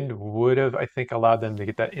 the wind would have, I think, allowed them to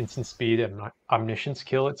get that instant speed and omniscience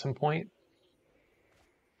kill at some point.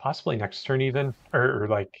 Possibly next turn even, or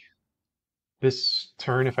like this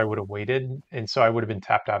turn if I would have waited, and so I would have been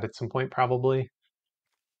tapped out at some point probably.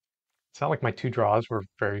 It's not like my two draws were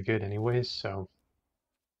very good anyways, so.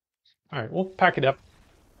 All right, we'll pack it up.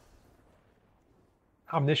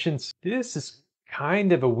 Omniscience, this is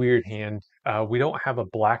kind of a weird hand. We don't have a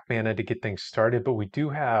black mana to get things started, but we do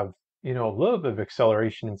have, a little bit of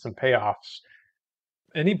acceleration and some payoffs.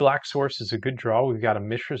 Any black source is a good draw. We've got a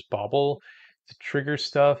Mishra's Bauble to trigger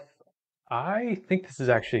stuff. I think this is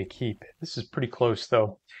actually a keep. This is pretty close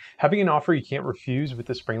though. Having an offer you can't refuse with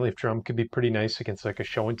the Springleaf Drum could be pretty nice against like a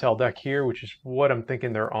show and tell deck here, which is what I'm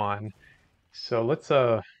thinking they're on. So let's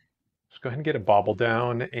go ahead and get a Bauble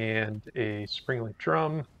down and a Springleaf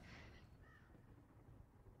Drum.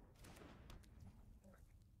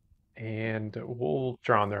 And we'll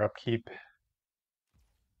draw on their upkeep.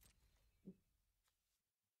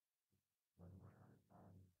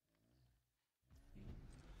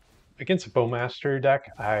 Against a Bowmaster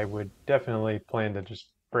deck, I would definitely plan to just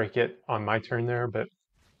break it on my turn there, but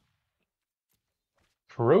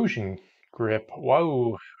Corrosion Grip,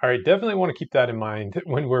 whoa. All right, definitely want to keep that in mind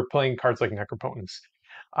when we're playing cards like Necropotence.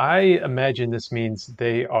 I imagine this means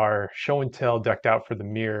they are show and tell decked out for the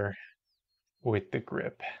mirror with the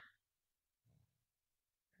grip.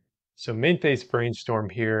 So main phase Brainstorm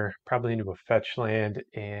here, probably into a fetch land,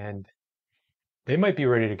 and they might be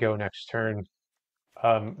ready to go next turn.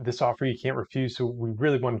 This offer you can't refuse, so we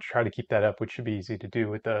really want to try to keep that up, which should be easy to do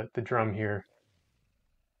with the drum here.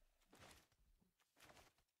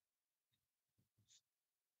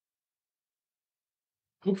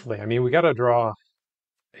 Hopefully, I mean, we got to draw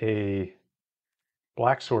a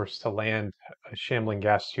black source to land a Shambling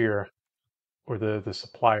Ghast here, or the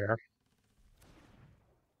Supplier.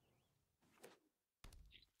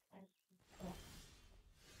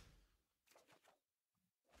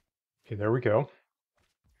 Okay, there we go.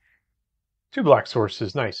 Two black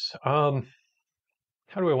sources, nice. How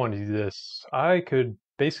do I want to do this? I could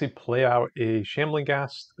basically play out a Shambling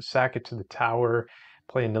Ghast, sack it to the tower,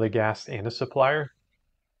 play another Ghast and a Supplier.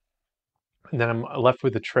 And then I'm left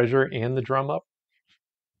with the treasure and the drum up.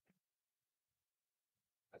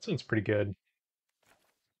 That sounds pretty good.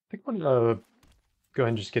 I think I'm gonna go ahead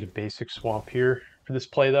and just get a basic swamp here for this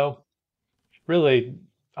play though. Really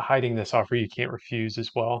hiding this offer you can't refuse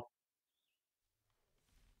as well.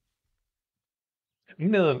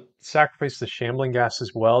 I'm gonna sacrifice the Shambling Ghast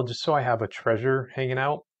as well, just so I have a treasure hanging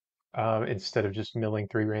out instead of just milling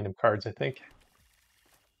 3 random cards, I think.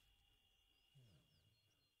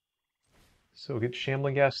 So we'll get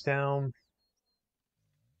Shambling Ghast down.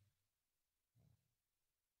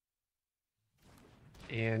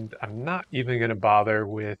 And I'm not even going to bother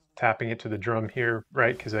with tapping it to the drum here,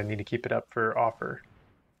 right? Because I need to keep it up for offer.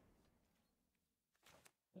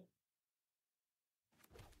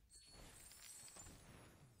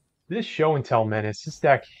 This show and tell menace, this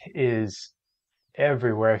deck is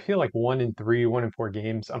everywhere. I feel like 1 in 3, 1 in 4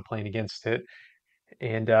 games I'm playing against it.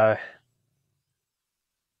 And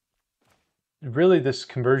really this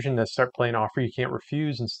conversion to start playing offer you can't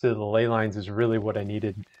refuse instead of the ley lines is really what I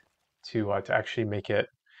needed to actually make it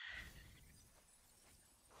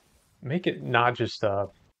not just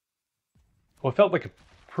well, it felt like a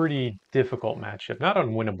pretty difficult matchup, not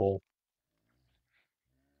unwinnable.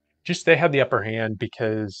 Just they had the upper hand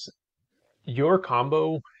because your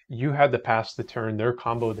combo, you had to pass the turn. Their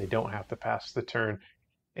combo, they don't have to pass the turn.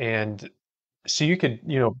 And so you could,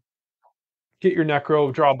 get your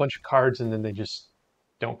Necro, draw a bunch of cards, and then they just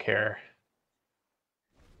don't care.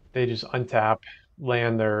 They just untap,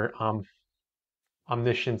 land their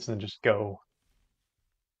omniscience, and just go.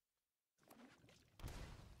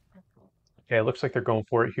 Okay, it looks like they're going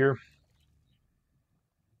for it here.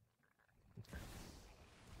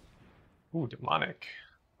 Ooh, demonic.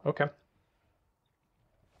 Okay. I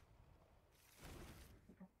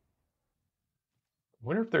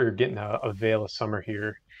wonder if they're getting a Veil of Summer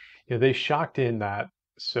here. They shocked in that,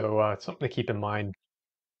 so it's something to keep in mind.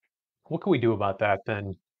 What can we do about that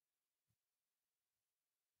then?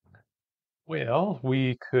 Well,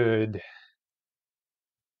 we could.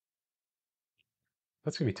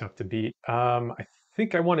 That's gonna be tough to beat. I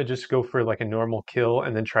think I want to just go for like a normal kill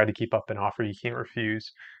and then try to keep up an offer you can't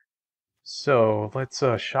refuse. So let's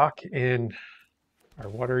shock in our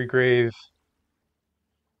Watery Grave.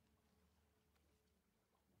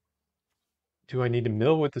 Do I need to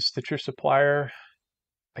mill with the Stitcher Supplier?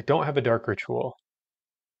 I don't have a Dark Ritual.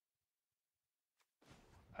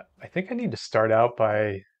 I think I need to start out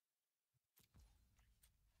by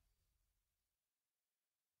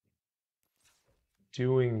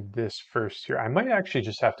doing this first here. I might actually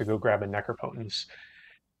just have to go grab a Necropotence.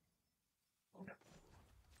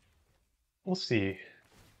 We'll see.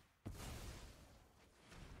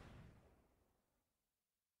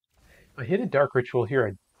 I hit a Dark Ritual here.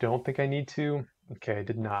 I don't think I need to. Okay, I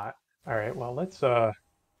did not. All right, well, let's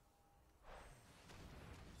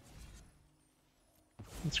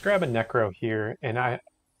grab a Necro here, and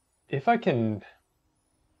if I can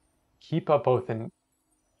keep up both in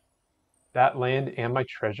that land and my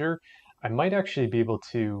treasure, I might actually be able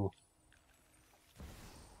to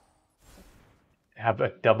have a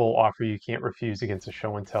double offer you can't refuse against a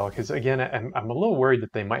show and tell. Because again, I'm a little worried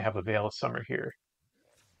that they might have a Veil of Summer here.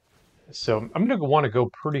 So I'm going to want to go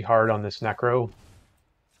pretty hard on this Necro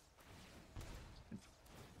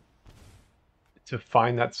to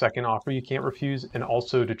find that second offer you can't refuse, and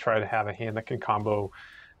also to try to have a hand that can combo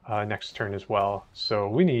next turn as well. So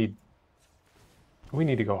we need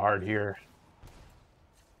to go hard here.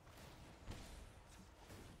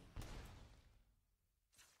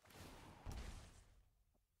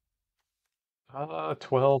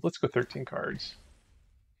 12. Let's go 13 cards.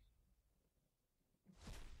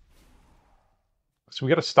 So we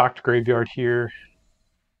got a stocked graveyard here.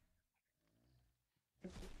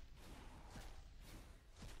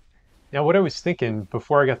 Now, what I was thinking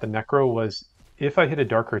before I got the Necro was if I hit a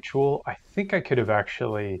Dark Ritual, I think I could have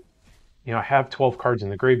actually, I have 12 cards in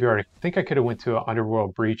the graveyard. I think I could have went to an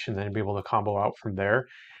Underworld Breach and then be able to combo out from there.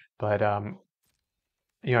 But, I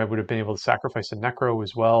would have been able to sacrifice a Necro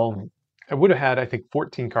as well. I would have had, I think,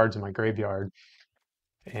 14 cards in my graveyard.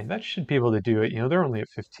 And that should be able to do it. They're only at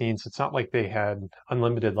 15, so it's not like they had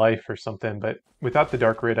unlimited life or something. But without the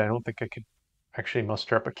Dark Rid, I don't think I could actually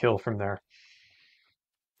muster up a kill from there.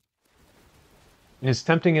 And as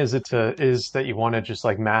tempting as is that you want to just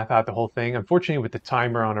like math out the whole thing, unfortunately with the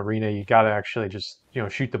timer on Arena, you got to actually just,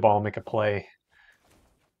 shoot the ball, make a play.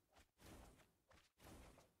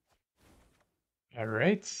 All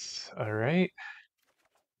right. All right.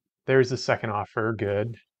 There's the second offer.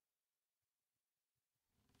 Good.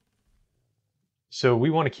 So we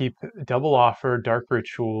want to keep double offer, Dark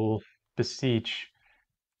Ritual, Beseech,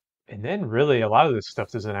 and then really a lot of this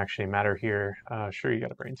stuff doesn't actually matter here. Sure, you got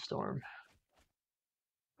to Brainstorm.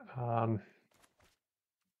 Don't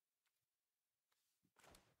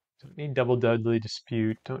need double Deadly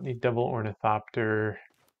Dispute. Don't need double Ornithopter.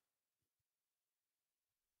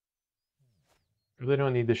 Really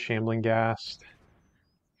don't need the Shambling Ghast.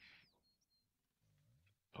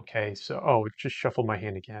 Okay, so, it just shuffled my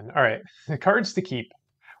hand again. All right, the cards to keep.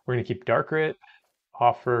 We're going to keep Dark Rit,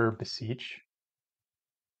 Offer, Beseech.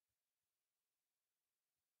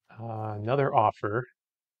 Another Offer.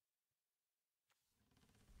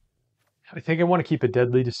 I think I want to keep a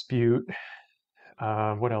Deadly Dispute.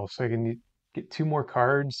 What else? I can get 2 more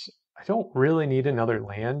cards. I don't really need another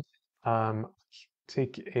land. Let's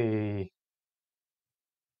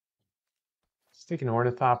take an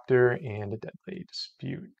Ornithopter and a Deadly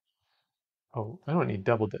Dispute. Oh, I don't need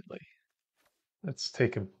double Deadly. Let's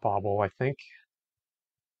take a Bauble, I think.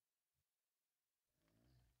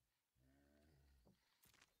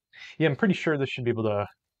 Yeah, I'm pretty sure this should be able to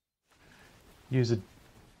use a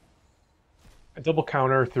double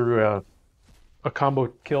counter through a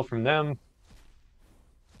combo kill from them.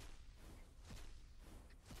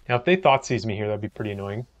 Now, if they Thoughtseize me here, that'd be pretty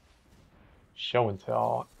annoying. Show and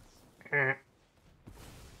tell. You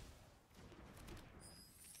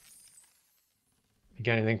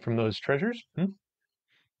got anything from those treasures?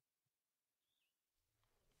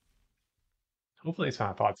 Hopefully it's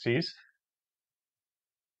not Thoughtseize.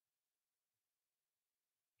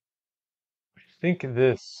 I think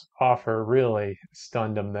this offer really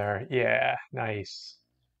stunned him there. Yeah, nice.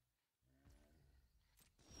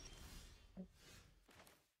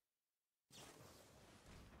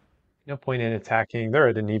 No point in attacking. They're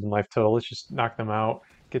at an even life total. Let's just knock them out.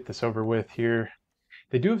 Get this over with here.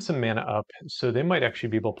 They do have some mana up, so they might actually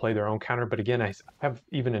be able to play their own counter. But again, I have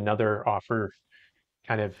even another offer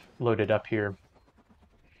kind of loaded up here.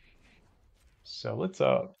 So let's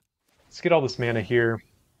get all this mana here.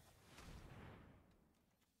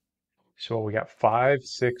 So we got 5,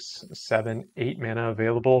 6, 7, 8 mana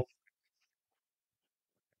available.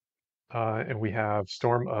 And we have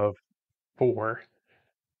Storm of 4.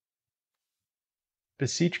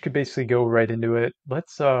 Beseech could basically go right into it.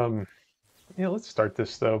 Let's start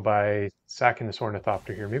this though by sacking this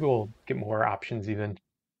Ornithopter here. Maybe we'll get more options even.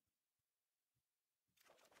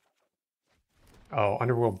 Oh,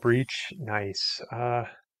 Underworld Breach, nice. Let's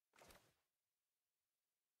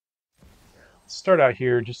start out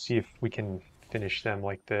here, just see if we can finish them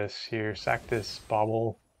like this here. Sack this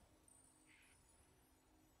Bauble.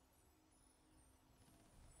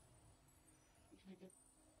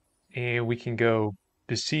 And we can go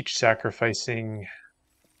Beseech, sacrificing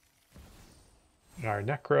our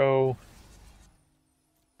Necro.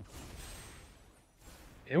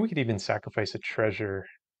 And we could even sacrifice a treasure,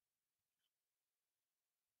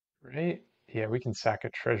 right? Yeah, we can sack a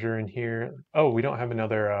treasure in here. Oh, we don't have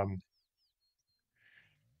another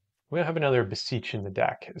we don't have another Beseech in the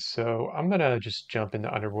deck. So I'm gonna just jump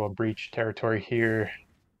into Underworld Breach territory here.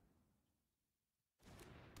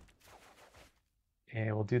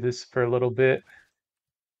 And we'll do this for a little bit.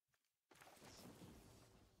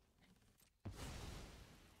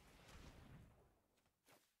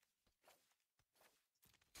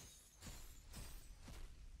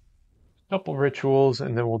 Couple rituals,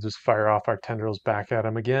 and then we'll just fire off our tendrils back at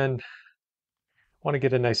him again. Want to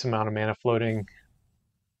get a nice amount of mana floating.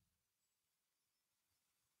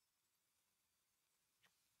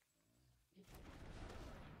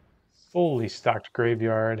 Fully stocked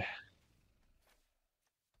graveyard.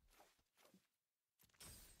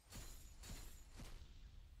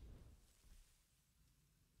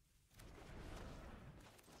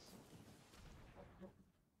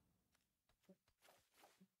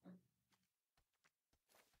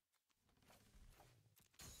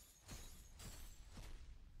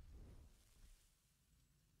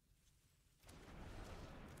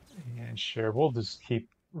 And sure, we'll just keep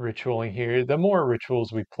ritualing here. The more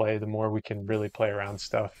rituals we play, the more we can really play around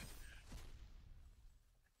stuff.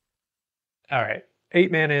 All right,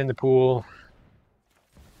 8 mana in the pool.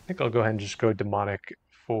 I think I'll go ahead and just go demonic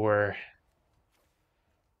for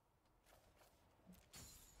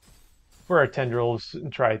our tendrils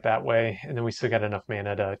and try it that way. And then we still got enough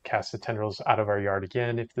mana to cast the tendrils out of our yard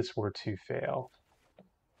again if this were to fail.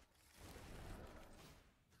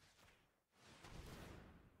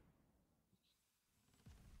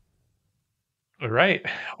 All right,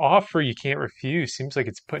 offer you can't refuse. Seems like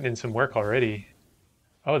it's putting in some work already.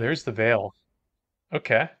 Oh, there's the veil.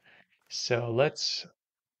 Okay, so let's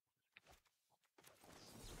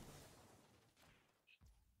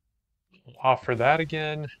offer that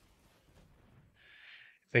again. If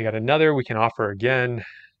they got another, we can offer again.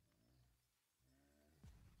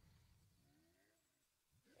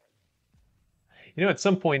 You know, at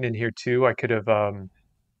some point in here too, I could have,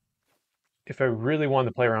 if I really wanted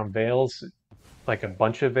to play around veils, like a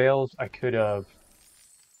bunch of veils, I could have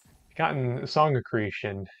gotten a Song of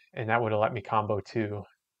Creation, and that would have let me combo too.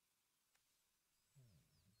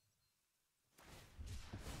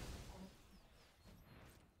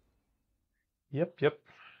 Yep, yep.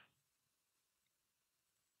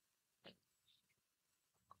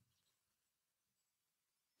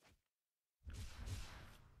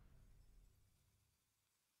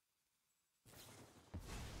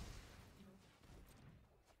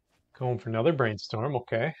 Going for another brainstorm,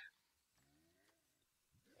 okay.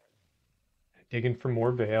 Digging for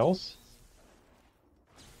more veils.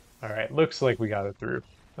 All right, looks like we got it through.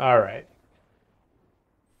 All right.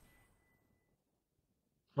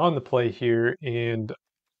 On the play here, and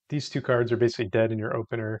these two cards are basically dead in your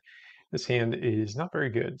opener. This hand is not very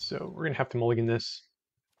good, so we're gonna have to mulligan this.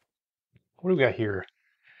 What do we got here?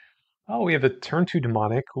 Oh, we have a turn 2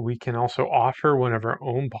 demonic. We can also offer one of our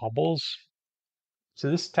own baubles. So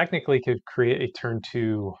this technically could create a turn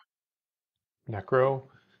 2 necro.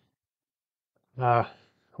 Uh,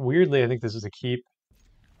 Weirdly, I think this is a keep.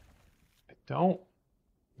 I don't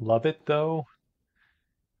love it though.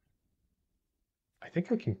 I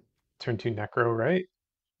think I can turn 2 necro, right?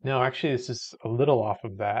 No, actually, this is a little off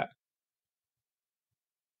of that.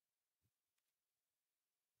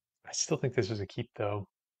 I still think this is a keep though.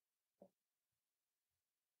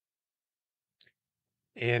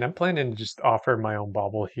 And I'm planning to just offer my own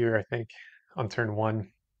bauble here, I think, on turn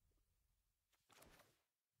 1.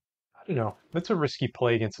 I don't know. That's a risky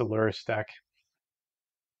play against a Lurrus deck.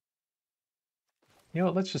 You know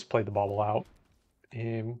what? Let's just play the bauble out.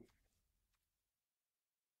 And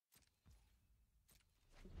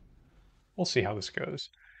we'll see how this goes.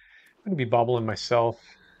 I'm going to be bobbling myself.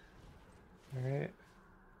 All right.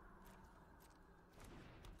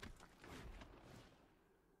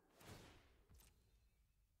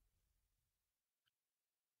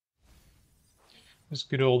 This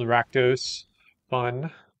good old Rakdos.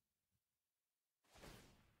 Fun.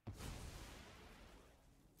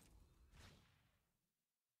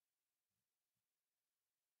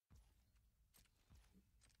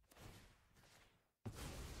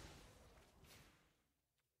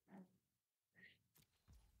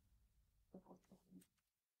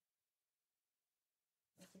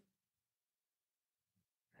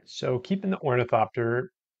 So keeping the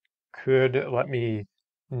Ornithopter could let me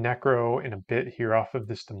necro in a bit here off of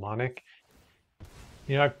this demonic.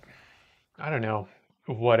 You know, I don't know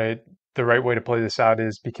the right way to play this out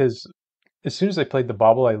is, because as soon as I played the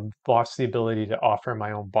Bauble, I lost the ability to offer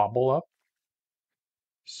my own Bauble up.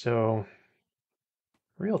 So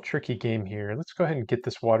real tricky game here. Let's go ahead and get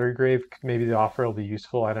this Watery Grave. Maybe the offer will be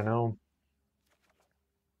useful. I don't know.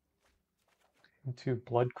 Into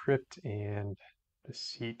Blood Crypt and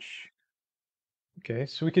Beseech. Okay,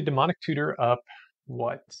 so we could Demonic Tutor up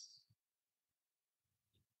what?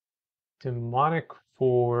 Demonic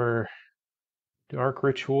for Dark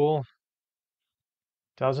Ritual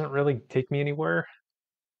doesn't really take me anywhere.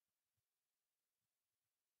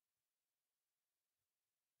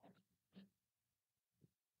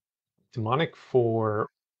 Demonic for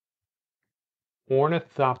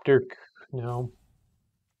Ornithopter, no.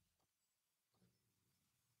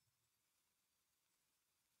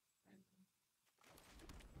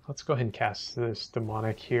 Let's go ahead and cast this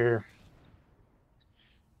Demonic here.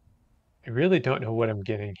 I really don't know what I'm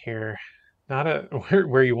getting here. Not a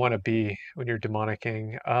where you want to be when you're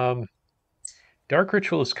demonicking. Dark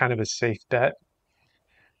Ritual is kind of a safe bet.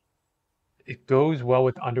 It goes well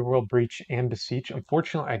with Underworld Breach and Beseech.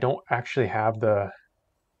 Unfortunately, I don't actually have the...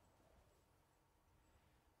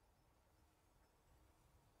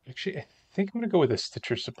 Actually, I think I'm going to go with a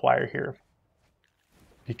Stitcher Supplier here,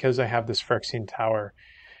 because I have this Phyrexian Tower.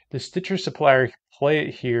 The Stitcher Supplier, play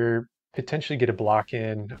it here, potentially get a block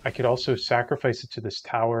in. I could also sacrifice it to this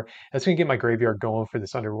tower. That's going to get my graveyard going for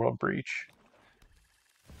this Underworld Breach.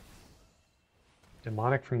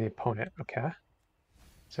 Demonic from the opponent. Okay.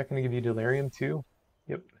 Is that going to give you Delirium too?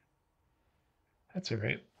 Yep. That's all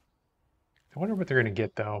right. I wonder what they're going to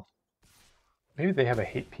get though. Maybe they have a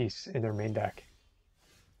hate piece in their main deck.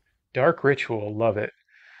 Dark Ritual, love it.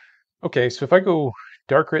 Okay, so if I go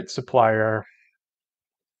Dark Rit Supplier,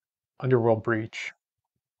 Underworld Breach,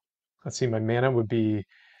 let's see, my mana would be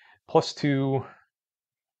 +2.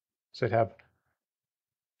 So I'd have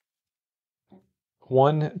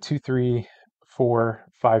 1, 2, 3, 4,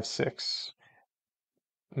 5, 6.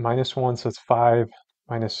 -1, so it's 5,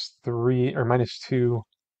 -3, or -2.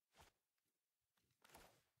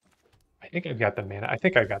 I think I've got the mana. I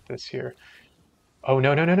think I got this here. Oh,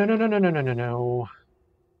 no, no, no, no, no, no, no, no, no, no, no.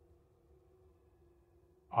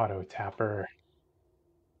 Auto Tapper.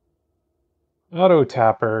 Auto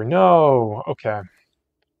Tapper. No. Okay.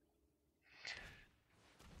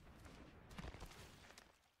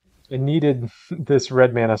 I needed this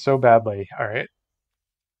red mana so badly. All right.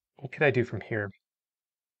 What can I do from here?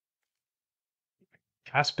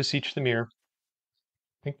 Cast Beseech the Mirror.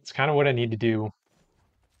 I think it's kind of what I need to do.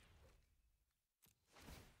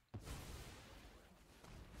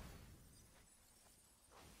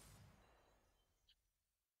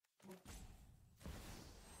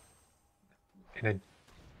 And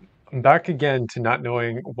I'm back again to not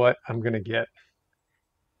knowing what I'm going to get.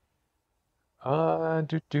 I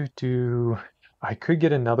could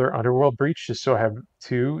get another Underworld Breach just so I have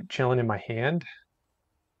 2 chilling in my hand.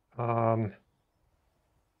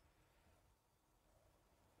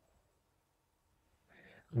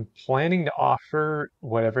 I'm planning to offer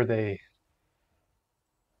whatever they...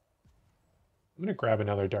 I'm going to grab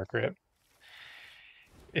another Dark Rip.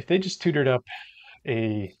 If they just tutored up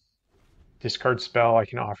a discard spell I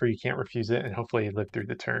can offer, you can't refuse it, and hopefully live through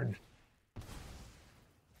the turn.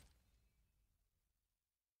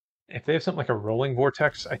 If they have something like a Rolling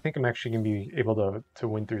Vortex, I think I'm actually going to be able to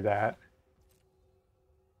win through that.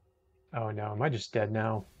 Oh no, am I just dead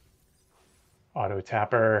now? Auto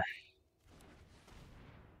Tapper.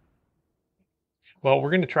 Well,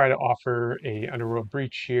 we're going to try to offer a Underworld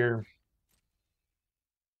Breach here.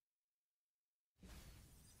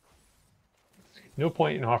 No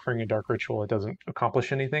point in offering a Dark Ritual, it doesn't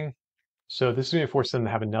accomplish anything. So this is going to force them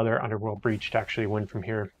to have another Underworld Breach to actually win from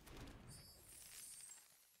here.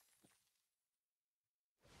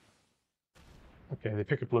 Okay, they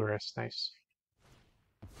pick up Lurrus, nice.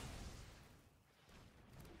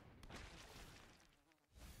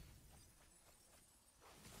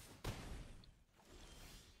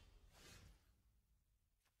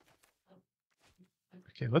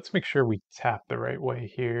 Okay, let's make sure we tap the right way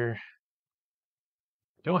here.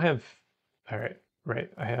 Don't have... All right,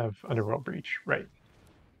 right, I have Underworld Breach, right.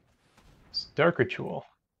 It's Dark Ritual.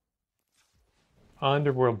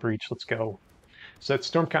 Underworld Breach, let's go. So that's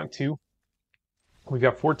Storm Count 2. We've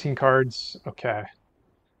got 14 cards. Okay.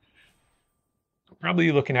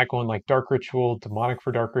 Probably looking at going like Dark Ritual, Demonic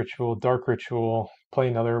for Dark Ritual, play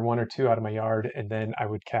another 1 or 2 out of my yard, and then I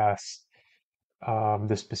would cast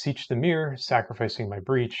this Beseech the Mirror, sacrificing my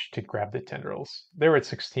Breach to grab the Tendrils. They were at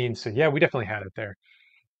 16, so yeah, we definitely had it there.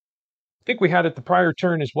 I think we had it the prior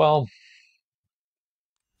turn as well.